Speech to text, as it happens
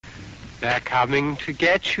They're coming to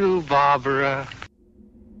get you, Barbara.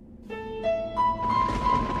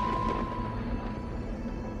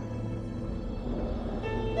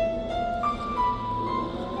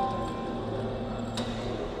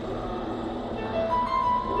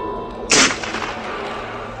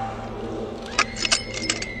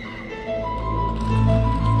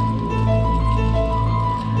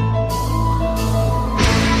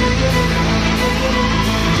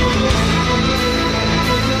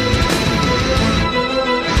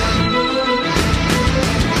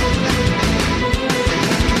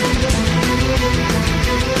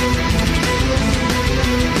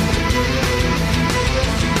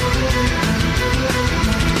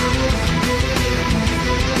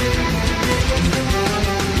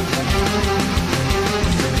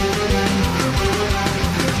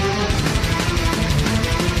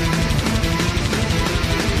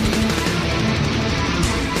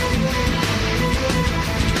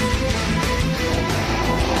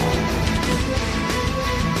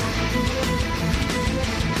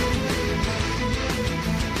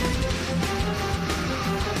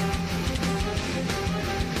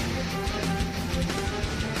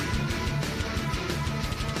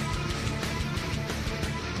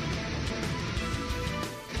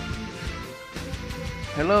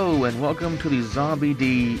 Hello and welcome to the Zombie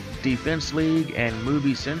Defense League and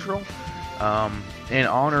Movie Central. In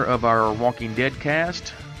honor of our Walking Dead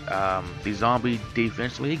cast, the Zombie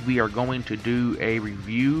Defense League, we are going to do a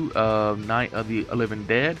review of Night of the Living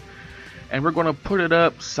Dead, and we're going to put it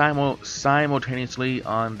up simultaneously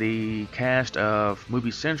on the cast of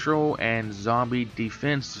Movie Central and Zombie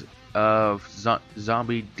Defense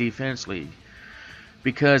League,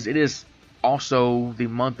 because it is also the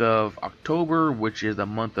month of October, which is the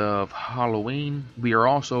month of Halloween. We are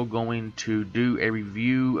also going to do a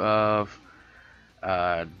review of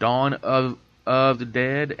Dawn of the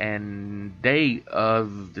Dead and Day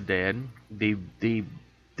of the Dead, the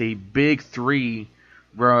big three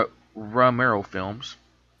Romero films,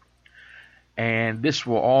 and this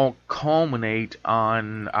will all culminate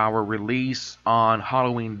on our release on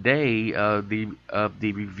Halloween Day of the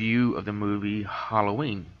review of the movie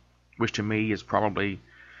Halloween, which to me is probably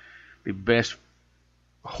the best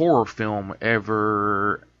horror film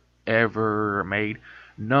ever made.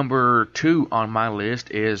 Number 2 on my list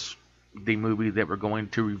is the movie that we're going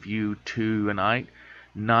to review tonight,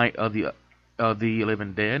 Night of the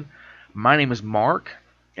Living Dead. My name is Mark,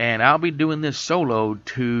 and I'll be doing this solo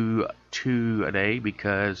today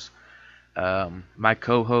because my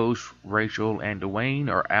co-hosts Rachel and Dwayne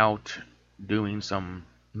are out doing some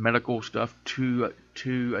medical stuff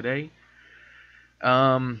today.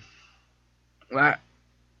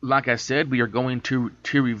 Like I said, we are going to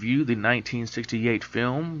review the 1968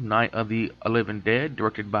 film Night of the Living Dead,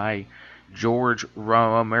 directed by George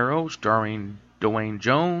Romero, starring Dwayne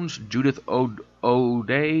Jones, Judith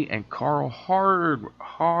O'Dea, and Carl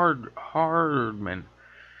Hardman.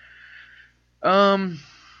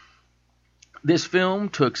 This film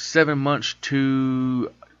took 7 months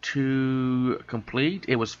to complete.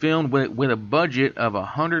 It was filmed with a budget of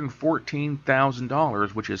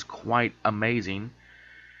 $114,000, which is quite amazing.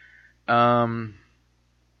 And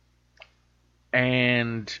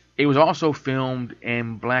it was also filmed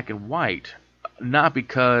in black and white, not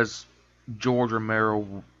because George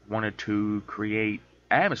Romero wanted to create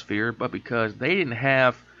atmosphere, but because they didn't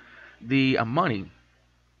have the money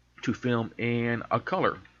to film in a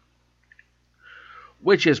color,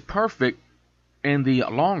 which is perfect in the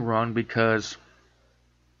long run, because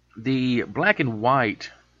the black and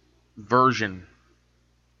white version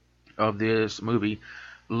of this movie,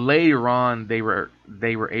 later on they were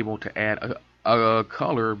able to add a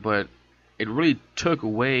color, but it really took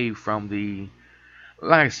away from the,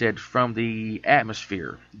 like I said, from the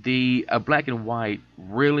atmosphere. The black and white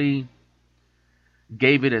really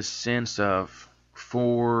gave it a sense of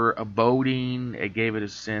foreboding. It gave it a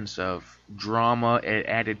sense of drama. It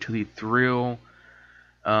added to the thrill.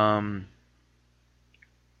 I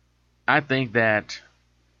think that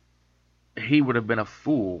he would have been a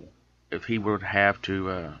fool if he would have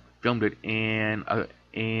to filmed it in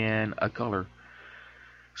a color.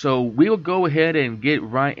 So we'll go ahead and get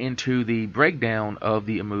right into the breakdown of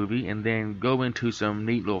the movie, and then go into some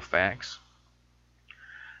neat little facts.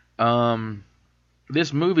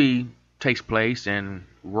 This movie takes place in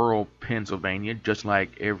rural Pennsylvania, just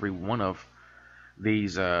like every one of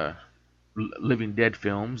these Living Dead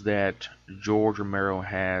films that George Romero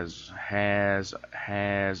has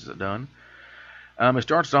done. It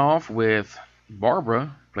starts off with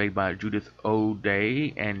Barbara, played by Judith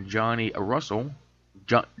O'Dea, and Johnny Russell.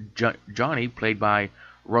 Johnny, played by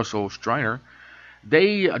Russell Striner.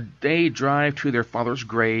 They drive to their father's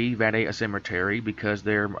grave at a cemetery because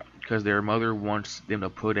their mother wants them to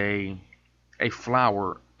put a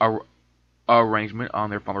flower arrangement on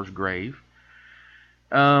their father's grave.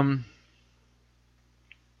 Um,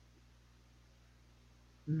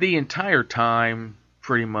 the entire time,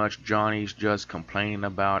 pretty much, Johnny's just complaining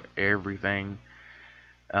about everything,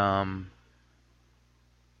 um,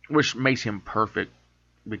 which makes him perfect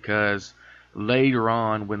because later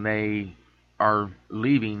on, when they are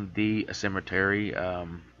leaving the cemetery,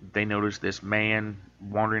 they notice this man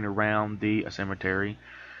wandering around the cemetery,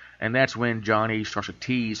 and that's when Johnny starts to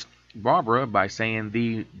tease Barbara by saying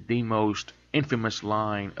the most infamous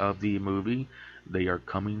line of the movie: "They are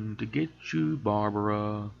coming to get you,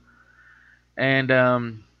 Barbara." And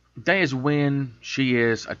that is when she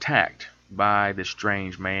is attacked by this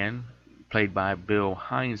strange man, played by Bill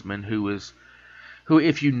Heinzman, who,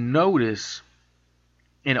 if you notice,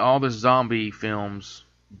 in all the zombie films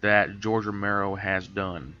that George Romero has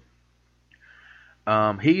done,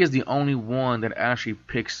 he is the only one that actually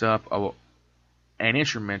picks up an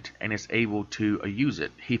instrument and is able to use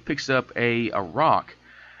it. He picks up a rock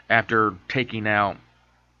after taking out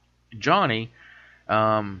Johnny.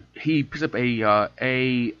 He picks up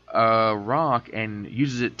a rock and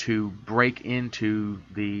uses it to break into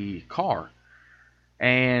the car.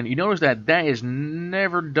 And you notice that is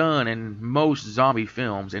never done in most zombie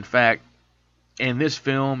films. In fact, in this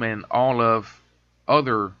film and all of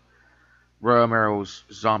other Romero's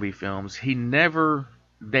zombie films, they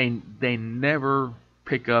never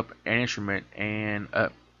pick up an instrument and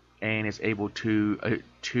is able to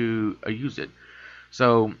use it.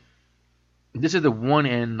 So this is the one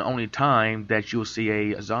and only time that you'll see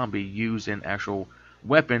a zombie use an actual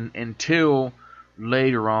weapon, until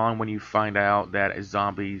later on when you find out that these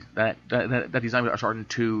zombies are starting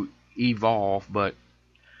to evolve. But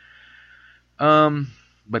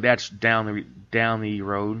that's down the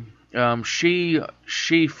road.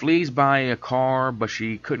 She flees by a car, but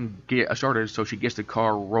she couldn't get started, so she gets the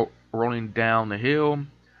car rolling down the hill,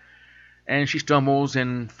 and she stumbles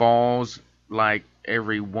and falls like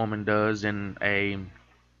every woman does in a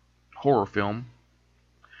horror film.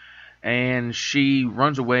 And she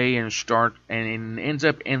runs away and ends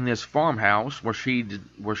up in this farmhouse where she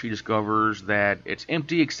discovers that it's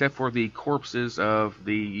empty except for the corpses of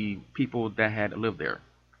the people that had lived there.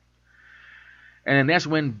 And that's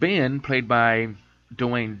when Ben, played by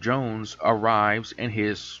Dwayne Jones, arrives in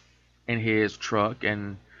his truck,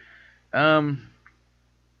 and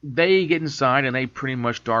they get inside and they pretty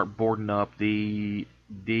much start boarding up the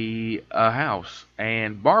house.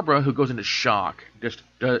 And Barbara, who goes into shock, just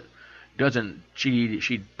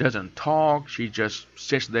she doesn't talk. She just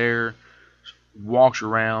sits there, walks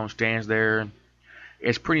around, stands there.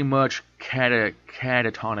 It's pretty much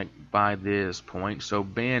catatonic by this point. So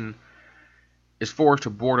Ben is forced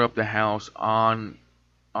to board up the house on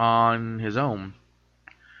his own.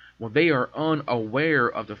 Well, they are unaware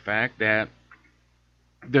of the fact that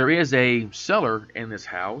there is a cellar in this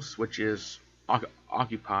house, which is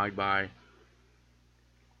occupied by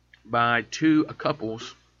two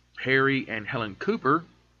couples, Harry and Helen Cooper,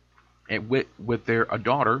 and with their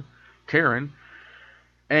daughter, Karen,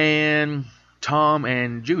 and Tom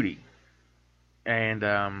and Judy.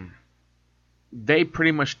 And they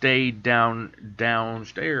pretty much stayed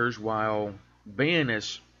downstairs while Ben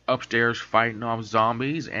is upstairs fighting off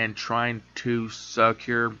zombies and trying to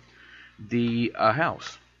secure the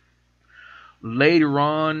house. Later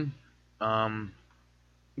on,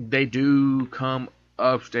 they do come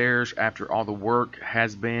upstairs after all the work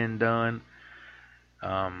has been done,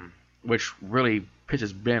 which really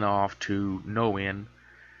pisses Ben off to no end.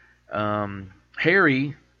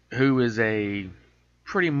 Harry, who is a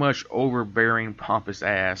pretty much overbearing, pompous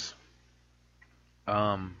ass,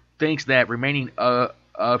 thinks that remaining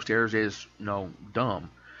upstairs is dumb,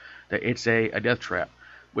 that it's a death trap,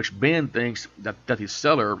 which Ben thinks that the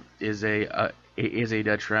cellar is a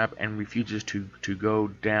death trap and refuses to go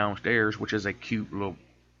downstairs, which is a cute little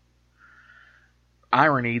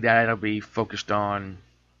irony that it'll be focused on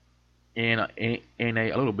in a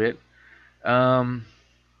little bit.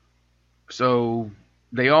 So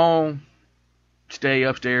they all stay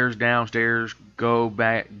upstairs, downstairs, go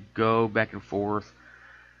back and forth.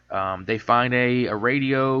 They find a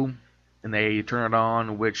radio and they turn it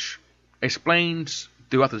on, which explains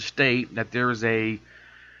throughout the state that there is a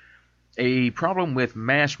problem with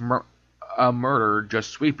mass murder just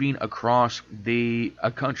sweeping across the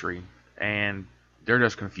country, and they're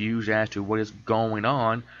just confused as to what is going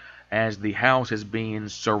on as the house is being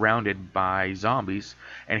surrounded by zombies.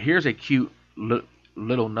 And here's a cute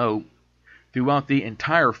little note: throughout the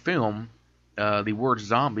entire film, the word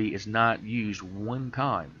zombie is not used one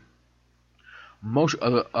time. Most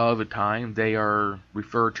of the time, they are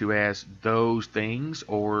referred to as those things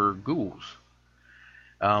or ghouls.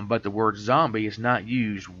 But the word zombie is not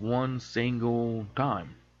used one single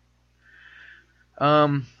time.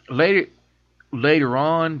 Later, Later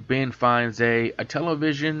on, Ben finds a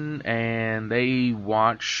television and they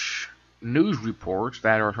watch news reports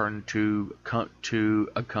that are starting to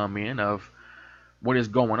come in of what is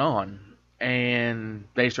going on, and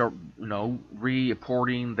they start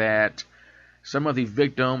reporting that some of the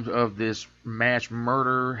victims of this mass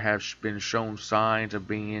murder have been shown signs of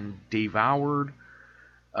being devoured,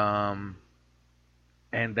 and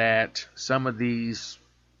that some of these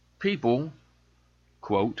people,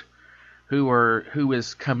 quote, who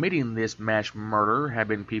is committing this mass murder have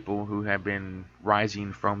been people who have been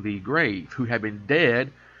rising from the grave, who have been dead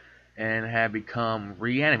and have become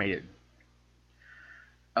reanimated.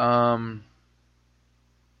 And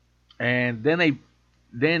then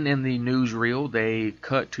in the newsreel they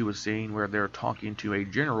cut to a scene where they're talking to a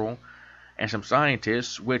general and some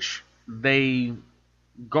scientists, which they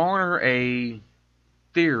garner a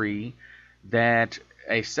theory that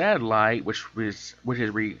a satellite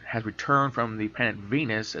has returned from the planet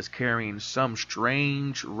Venus as carrying some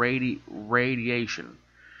strange radiation,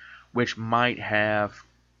 which might have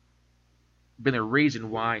been the reason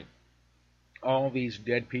why all these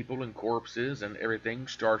dead people and corpses and everything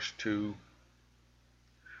starts to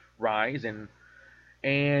rise and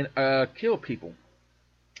kill people.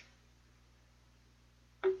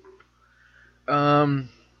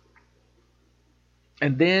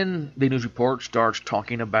 And then the news report starts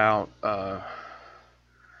talking about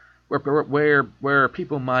where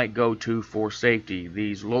people might go to for safety.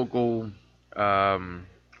 These local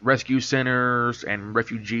rescue centers and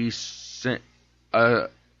refugee centers.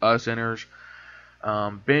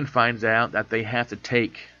 Ben finds out that they have to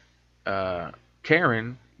take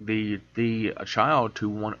Karen, the child, to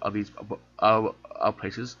one of these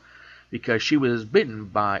places because she was bitten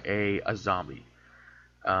by a zombie.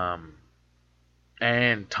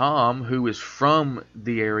 And Tom, who is from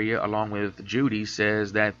the area, along with Judy,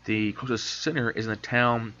 says that the closest center is in the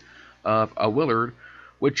town of Willard,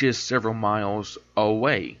 which is several miles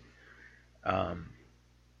away.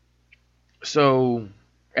 So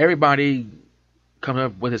everybody comes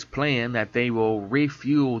up with this plan that they will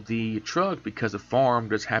refuel the truck because the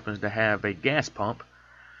farm just happens to have a gas pump,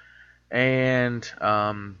 and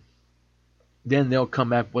then they'll come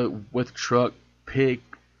back with the truck, pick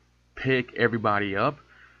everybody up,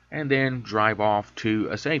 and then drive off to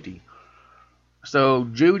a safety. So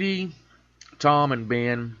Judy, Tom, and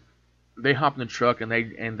Ben, they hop in the truck and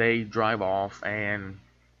they drive off, and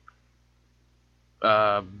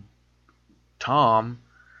Tom,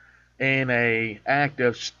 in an act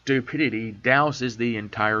of stupidity, douses the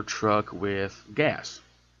entire truck with gas,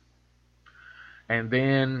 and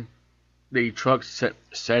then the truck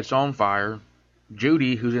sets on fire.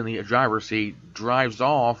 Judy, who's in the driver's seat, drives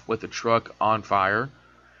off with the truck on fire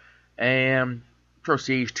and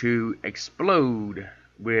proceeds to explode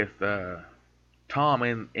with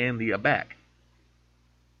Tom in the back.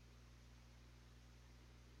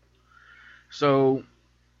 So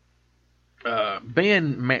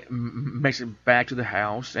Ben makes it back to the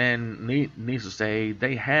house, and needs to say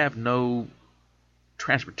they have no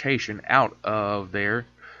transportation out of there,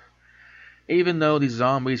 even though these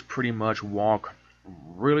zombies pretty much walk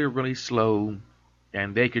really, really slow,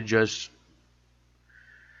 and they could just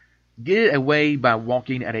get away by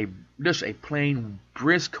walking at just a plain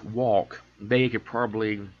brisk walk. They could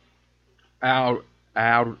probably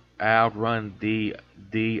outrun the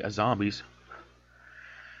zombies.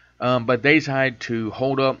 But they decided to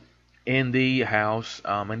hold up in the house,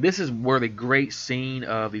 and this is where the great scene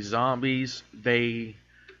of the zombies they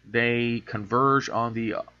converge on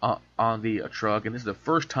the truck, and this is the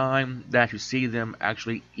first time that you see them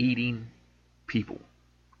actually eating people.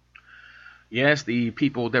 Yes, the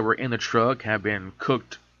people that were in the truck have been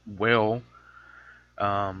cooked well,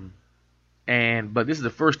 but this is the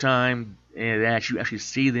first time that you actually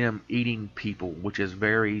see them eating people, which is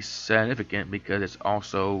very significant because it's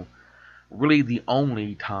also really the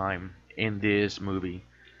only time in this movie.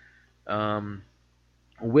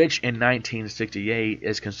 Which in 1968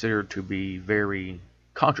 is considered to be very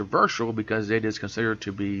controversial because it is considered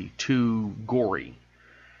to be too gory.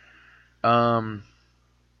 Right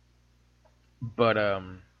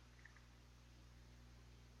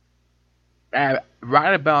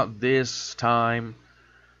about this time,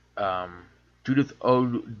 Judith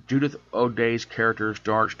O'Dea's character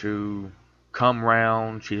starts to come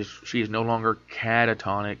round. She is no longer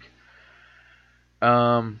catatonic.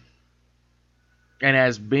 And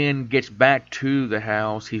as Ben gets back to the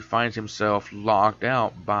house, he finds himself locked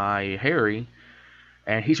out by Harry,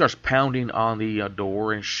 and he starts pounding on the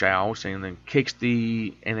door and shouts, and then kicks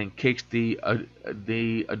the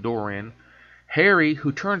door in. Harry,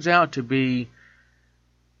 who turns out to be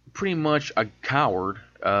pretty much a coward,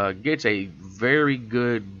 gets a very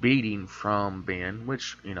good beating from Ben,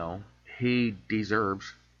 which he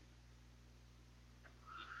deserves.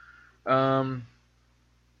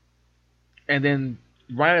 And then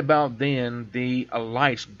right about then, the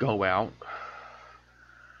lights go out,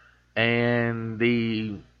 and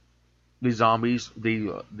the zombies,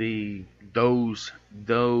 those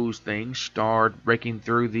things start breaking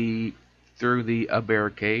through the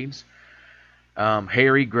barricades.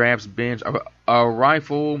 Harry grabs Ben's a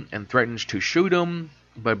rifle and threatens to shoot him,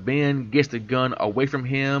 but Ben gets the gun away from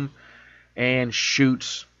him and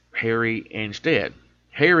shoots Harry instead.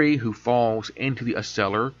 Harry, who falls into the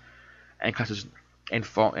cellar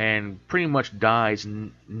and pretty much dies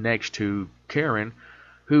next to Karen,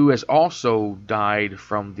 who has also died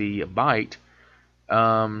from the bite,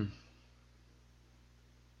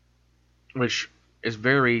 which is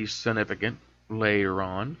very significant later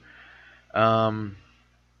on.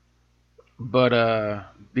 But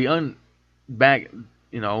the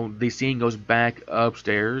scene goes back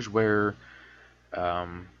upstairs where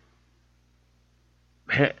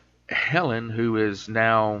Helen, who is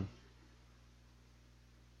now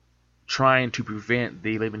trying to prevent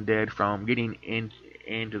the living dead from getting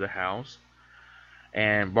into the house,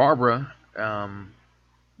 and Barbara,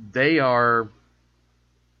 they are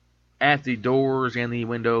at the doors and the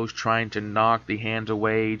windows trying to knock the hands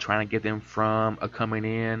away, trying to get them from coming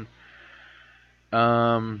in.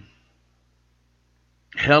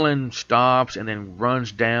 Helen stops and then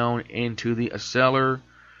runs down into the cellar,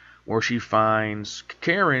 where she finds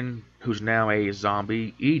Karen, who's now a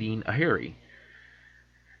zombie, eating a Harry.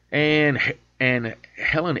 And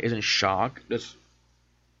Helen is in shock.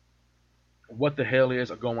 What the hell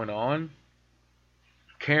is going on?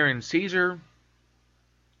 Karen sees her,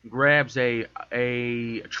 grabs a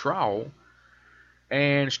trowel,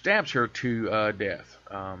 and stabs her to death.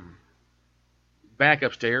 Back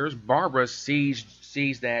upstairs, Barbara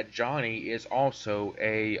sees that Johnny is also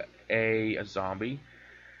a zombie,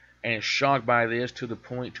 and is shocked by this to the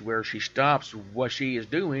point to where she stops what she is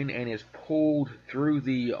doing and is pulled through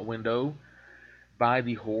the window by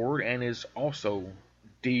the horde and is also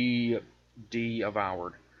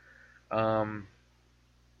devoured.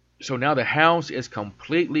 So now the house is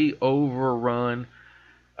completely overrun.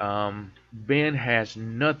 Ben has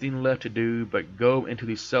nothing left to do but go into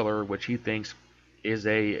the cellar, which he thinks is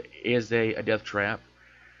a death trap.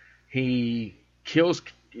 He kills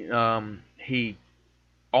he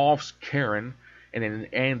offs Karen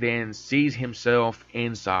and then sees himself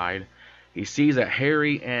inside. He sees that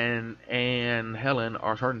Harry and Helen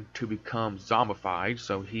are starting to become zombified,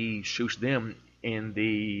 so he shoots them in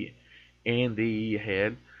the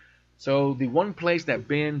head. So the one place that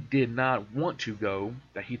Ben did not want to go,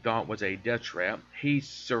 that he thought was a death trap, he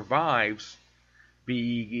survives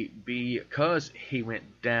because he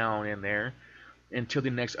went down in there until the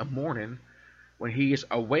next morning, when he is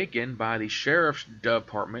awakened by the sheriff's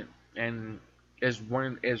department and is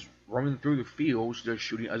running through the fields just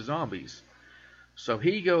shooting at zombies. So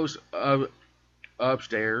he goes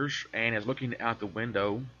upstairs and is looking out the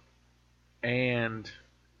window, and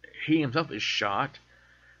he himself is shot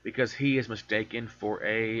because he is mistaken for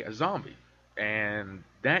a zombie. And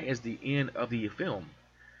that is the end of the film,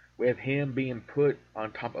 with him being put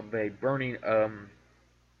on top of a burning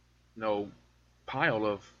pile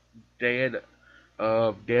of dead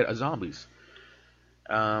zombies.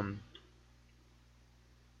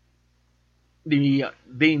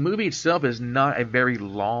 The movie itself is not a very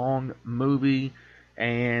long movie,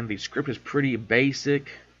 and the script is pretty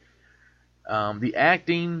basic. The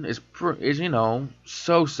acting is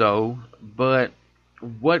so-so, but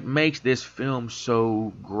what makes this film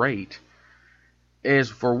so great is,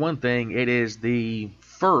 for one thing, it is the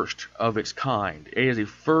first of its kind. It is the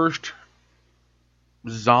first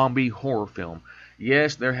zombie horror film.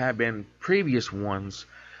 Yes, there have been previous ones,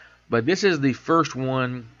 but this is the first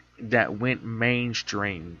one that went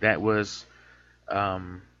mainstream, that was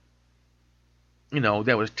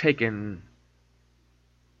taken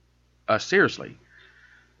seriously.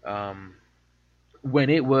 When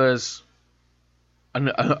it was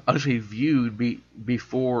actually viewed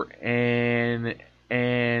before an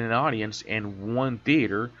audience in one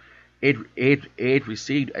theater, it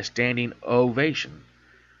received a standing ovation.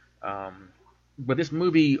 But this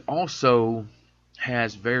movie also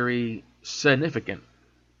has very significant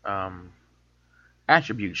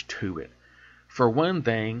attributes to it. For one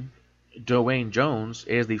thing, Dwayne Jones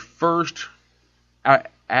is the first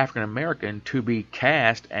African American to be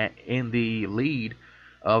cast in the lead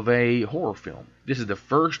of a horror film. This is the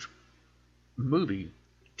first movie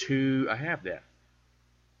to have that.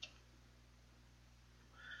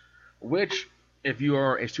 Which, if you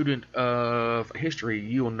are a student of history,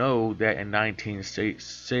 you'll know that in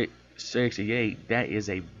 1968, that is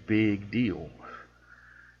a big deal.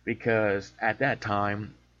 Because at that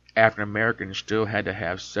time, African Americans still had to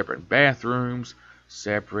have separate bathrooms,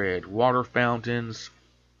 separate water fountains,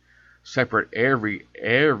 separate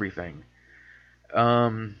everything.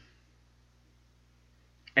 And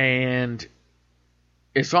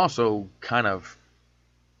it's also kind of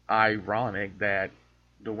ironic that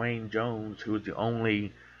Dwayne Jones, who is the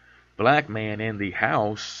only black man in the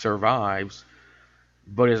house, survives,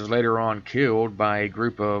 but is later on killed by a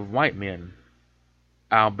group of white men,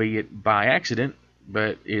 albeit by accident,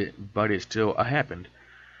 but it still happened.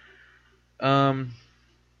 But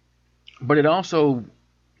it also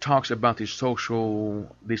talks about the social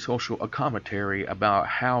commentary about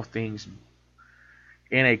how things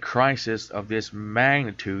in a crisis of this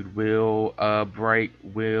magnitude will break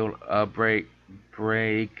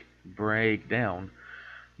down.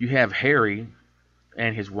 You have Harry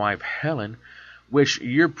and his wife Helen, which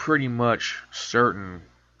you're pretty much certain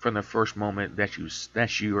from the first moment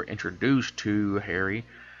that you are introduced to Harry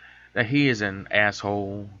that he is an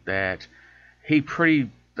asshole, that he probably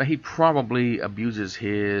abuses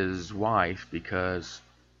his wife because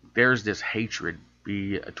there's this hatred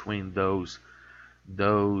between those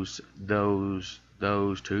two,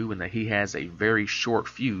 and that he has a very short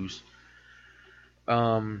fuse.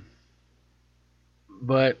 But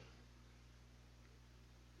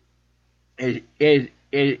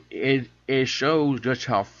it shows just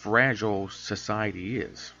how fragile society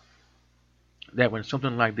is. That when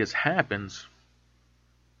something like this happens,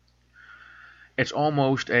 it's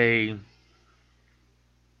almost a,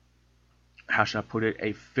 how should I put it,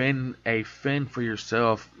 a fend for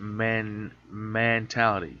yourself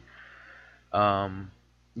mentality.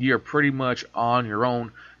 You're pretty much on your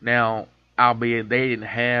own. Now, albeit they didn't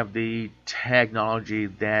have the technology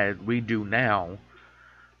that we do now,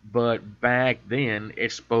 but back then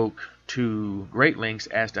it spoke to great lengths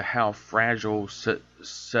as to how fragile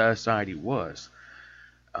society was.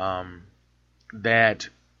 That,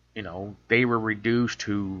 they were reduced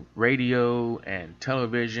to radio and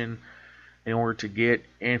television in order to get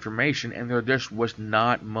information, and there just was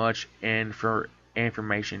not much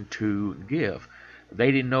information to give.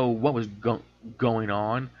 They didn't know what was going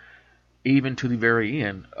on, even to the very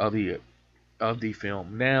end of the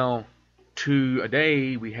film. Now,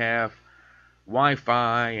 today we have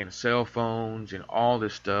Wi-Fi and cell phones and all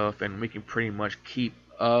this stuff, and we can pretty much keep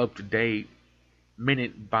up to date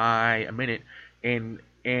minute by minute in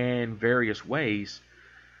various ways.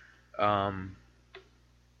 But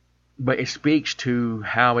it speaks to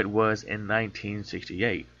how it was in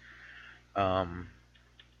 1968.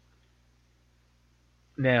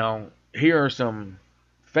 Now, here are some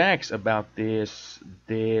facts about this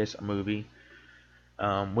movie,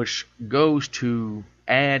 which goes to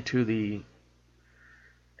add to the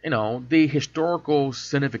historical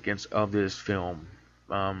significance of this film,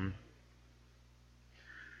 and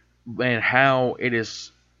how it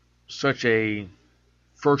is such a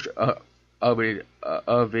first of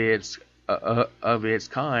its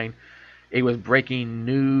kind. It was breaking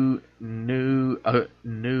new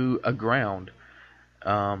ground,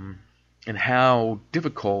 and how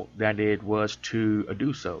difficult that it was to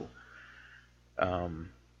do so.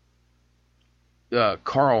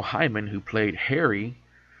 Carl Hyman, who played Harry,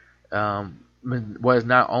 was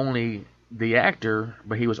not only the actor,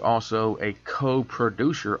 but he was also a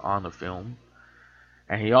co-producer on the film,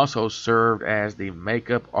 and he also served as the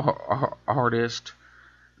makeup artist,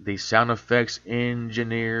 the sound effects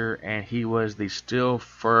engineer, and he was the still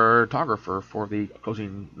photographer for the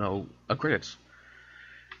closing credits.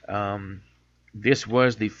 This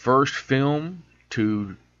was the first film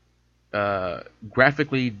to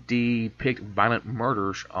graphically depict violent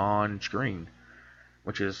murders on screen,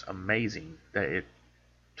 which is amazing that it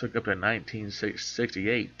took up to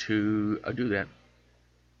 1968 to do that.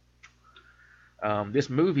 This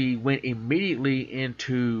movie went immediately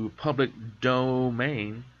into public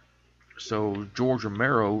domain, so George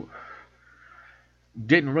Romero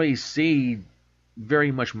didn't really see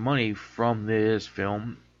very much money from this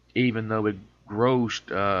film, even though it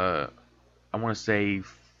grossed, I want to say,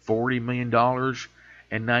 $40 million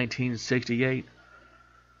in 1968.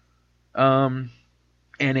 And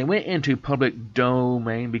it went into public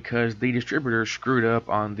domain because the distributor screwed up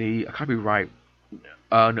on the copyright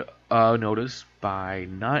notice by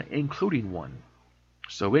not including one.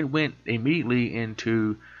 So it went immediately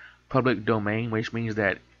into public domain, which means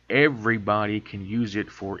that everybody can use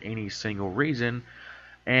it for any single reason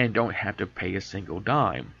and don't have to pay a single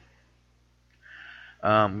dime.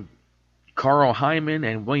 Carl Hyman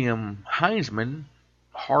and William Heinzman,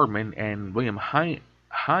 Hardman and William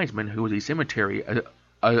Heinzman, who was a cemetery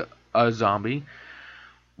a zombie,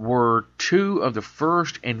 were two of the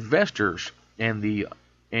first investors in the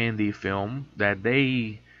film. That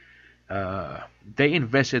they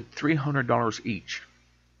invested $300 each,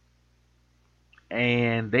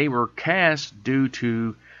 and they were cast due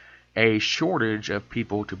to a shortage of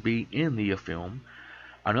people to be in the film.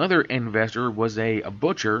 Another investor was a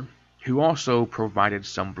butcher who also provided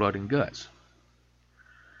some blood and guts.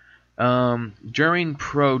 During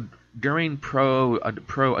production,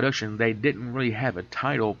 they didn't really have a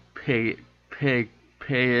title picked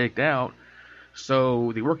out,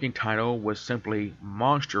 so the working title was simply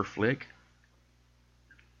Monster Flick.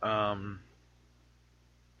 When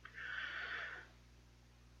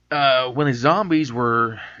the zombies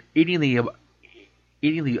were eating the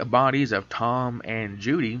bodies of Tom and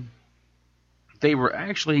Judy, they were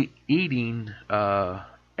actually eating a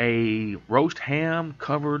roast ham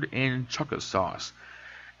covered in chocolate sauce,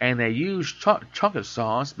 and they used chocolate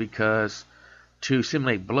sauce because to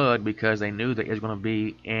simulate blood, because they knew that it was going to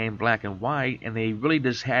be in black and white, and they really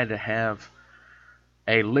just had to have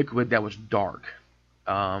a liquid that was dark,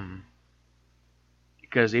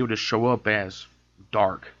 because it would just show up as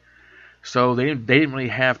dark. So they didn't really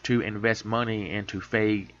have to invest money into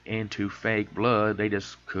fake blood. They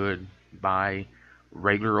just could buy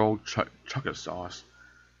regular old chocolate sauce.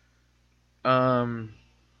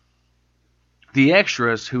 The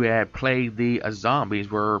extras who had played the zombies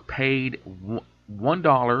were paid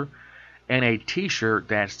 $1 and a T-shirt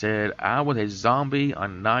that said, "I was a zombie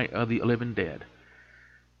on Night of the Living Dead,"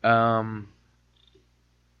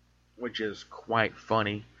 which is quite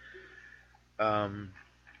funny.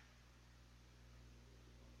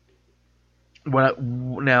 Well,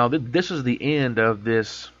 now this is the end of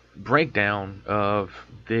this breakdown of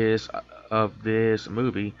this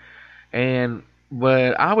movie, and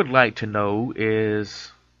what I would like to know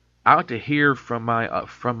is, I like to hear from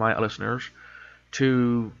my listeners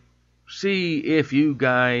to see if you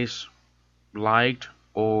guys liked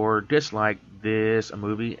or disliked this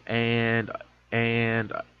movie, and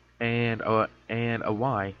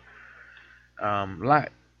why.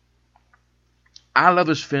 Like, I love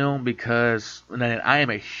this film because I am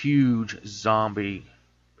a huge zombie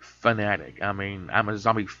fanatic. I mean, I'm a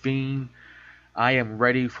zombie fiend. I am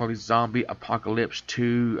ready for the zombie apocalypse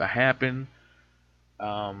to happen.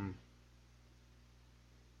 I'm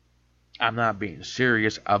not being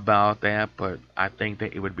serious about that, but I think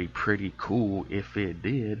that it would be pretty cool if it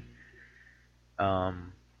did. I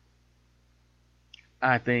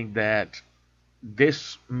think that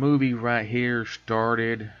this movie right here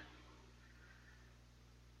started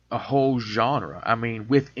a whole genre. I mean,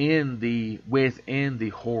 within the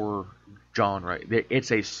horror genre,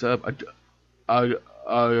 it's a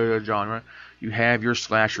genre. You have your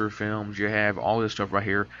slasher films, you have all this stuff right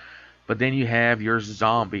here, but then you have your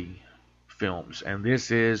zombie films, and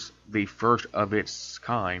this is the first of its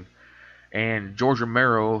kind. And George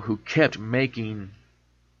Romero, who kept making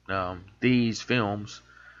these films,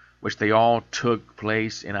 which they all took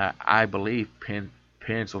place in, I believe,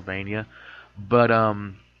 Pennsylvania, but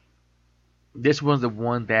this was the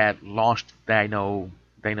one that launched, that they know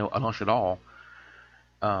launched it all.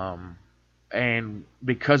 And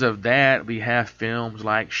because of that, we have films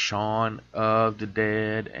like Shaun of the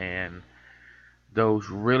Dead and those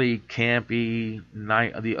really campy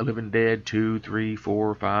Night of the Living Dead 2, 3,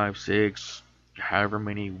 4, 5, 6, however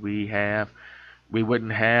many we have. We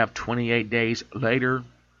wouldn't have 28 Days Later.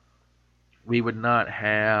 We would not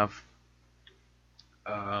have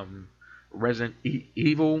Resident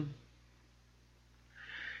Evil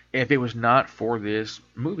if it was not for this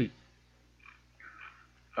movie.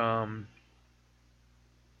 And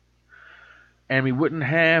we wouldn't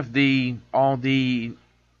have all the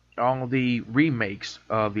remakes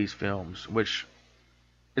of these films, which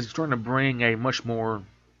is starting to bring a much more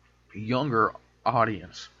younger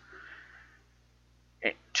audience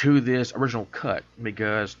to this original cut,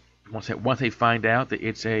 because once they find out that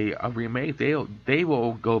it's a remake, they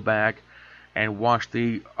will go back and watch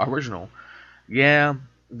the original. Yeah,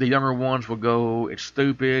 the younger ones will go, "It's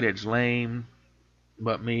stupid, it's lame,"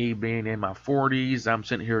 but me being in my 40s, I'm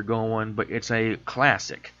sitting here going, but it's a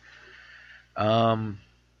classic.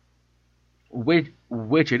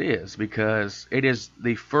 Which it is, because it is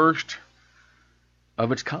the first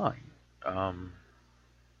of its kind.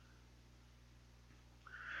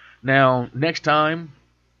 Now, next time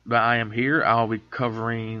that I am here, I'll be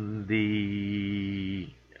covering the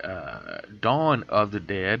Dawn of the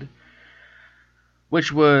Dead,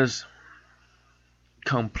 which was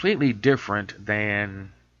completely different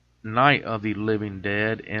than Night of the Living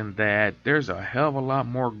Dead in that there's a hell of a lot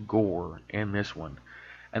more gore in this one.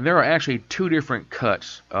 And there are actually two different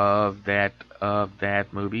cuts of that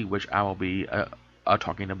movie, which I will be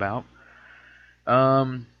talking about.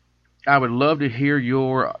 I would love to hear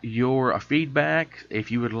your feedback.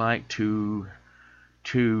 If you would like to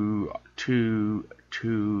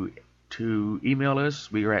email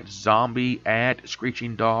us, we are at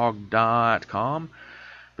zombie@screechingdog.com,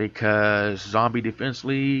 because Zombie Defense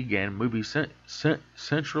League and Movie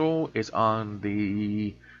Central is on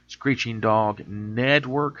the Screeching Dog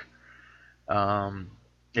Network.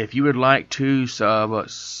 If you would like to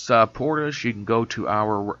support us, you can go to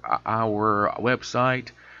our website,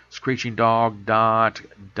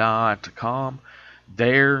 screechingdog.com.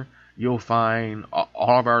 There you'll find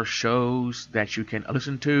all of our shows that you can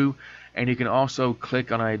listen to, and you can also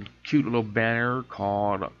click on a cute little banner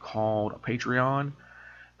called Patreon.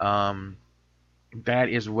 That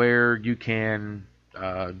is where you can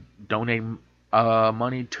donate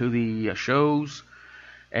money to the shows,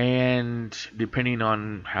 and depending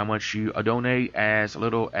on how much you donate, as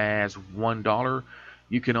little as $1,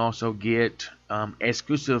 you can also get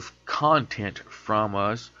exclusive content from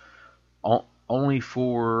us, only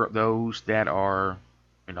for those that are,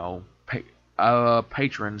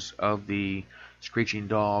 patrons of the Screeching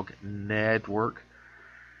Dog Network.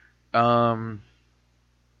 But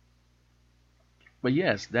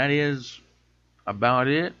yes, that is about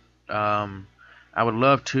it. I would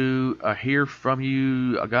love to hear from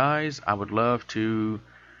you guys. I would love to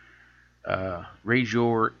read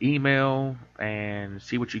your email and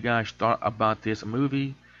see what you guys thought about this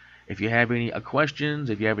movie. If you have any questions,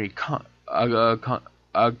 if you have any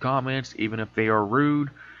comments, even if they are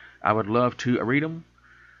rude, I would love to read them.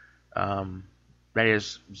 That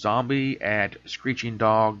is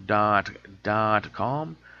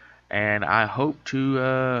zombie@screechingdog.com, and I hope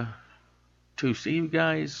to see you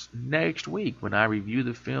guys next week when I review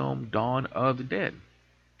the film Dawn of the Dead.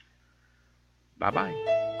 Bye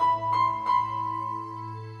bye.